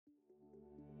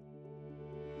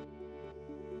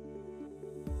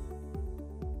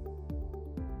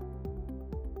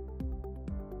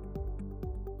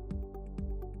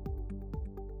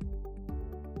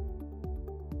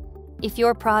If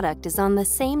your product is on the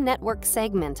same network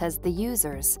segment as the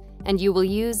user's, and you will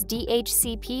use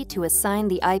DHCP to assign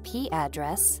the IP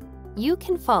address, you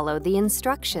can follow the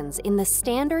instructions in the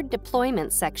standard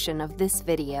deployment section of this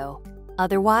video.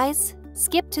 Otherwise,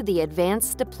 skip to the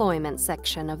advanced deployment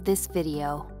section of this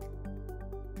video.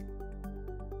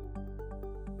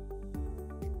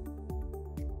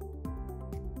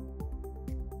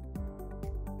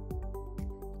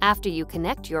 After you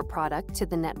connect your product to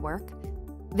the network,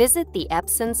 visit the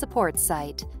Epson support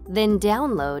site, then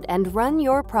download and run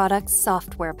your product's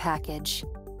software package.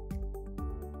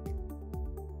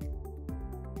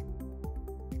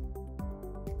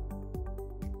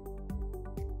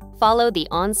 Follow the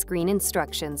on-screen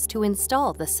instructions to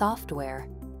install the software.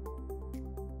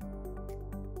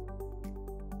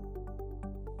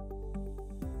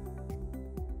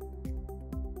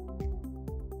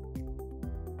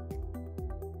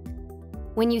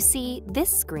 When you see this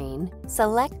screen,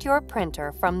 select your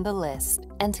printer from the list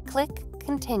and click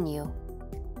Continue.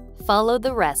 Follow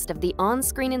the rest of the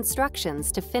on-screen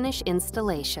instructions to finish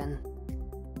installation.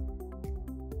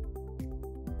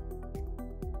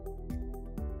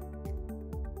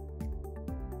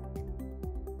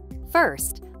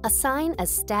 First, assign a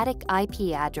static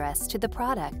IP address to the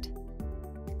product.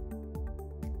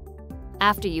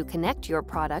 After you connect your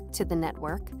product to the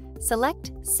network,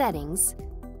 select Settings,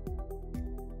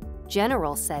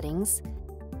 General Settings,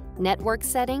 Network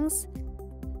Settings,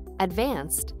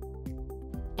 Advanced,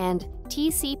 and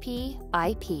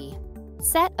TCP/IP.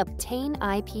 Set Obtain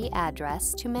IP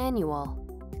Address to Manual.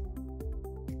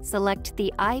 Select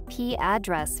the IP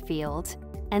address field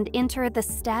and enter the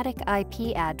static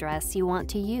IP address you want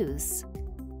to use.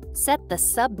 Set the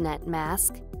subnet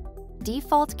mask,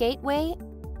 default gateway,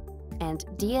 and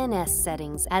DNS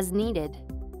settings as needed.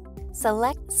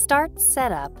 Select Start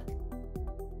Setup.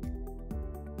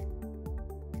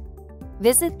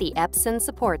 Visit the Epson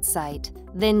support site,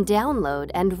 then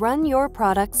download and run your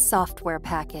product's software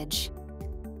package.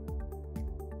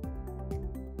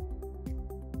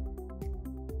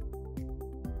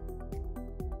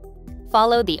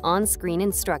 Follow the on-screen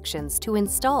instructions to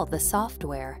install the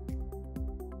software.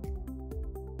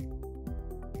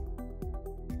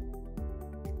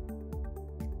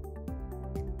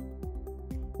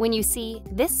 When you see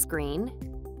this screen,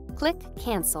 click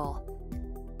Cancel.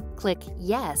 Click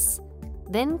Yes,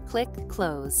 then click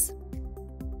Close.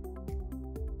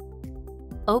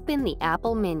 Open the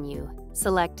Apple menu,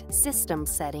 select System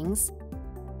Settings,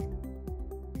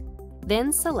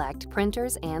 then select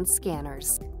Printers and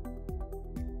Scanners.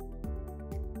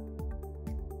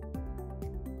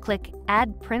 Click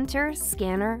Add Printer,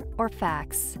 Scanner, or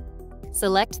Fax.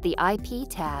 Select the IP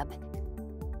tab.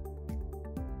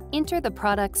 Enter the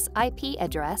product's IP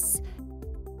address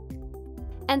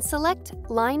and select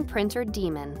Line Printer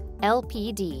Daemon,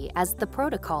 LPD, as the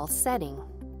protocol setting.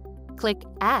 Click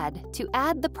Add to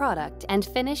add the product and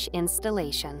finish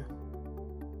installation.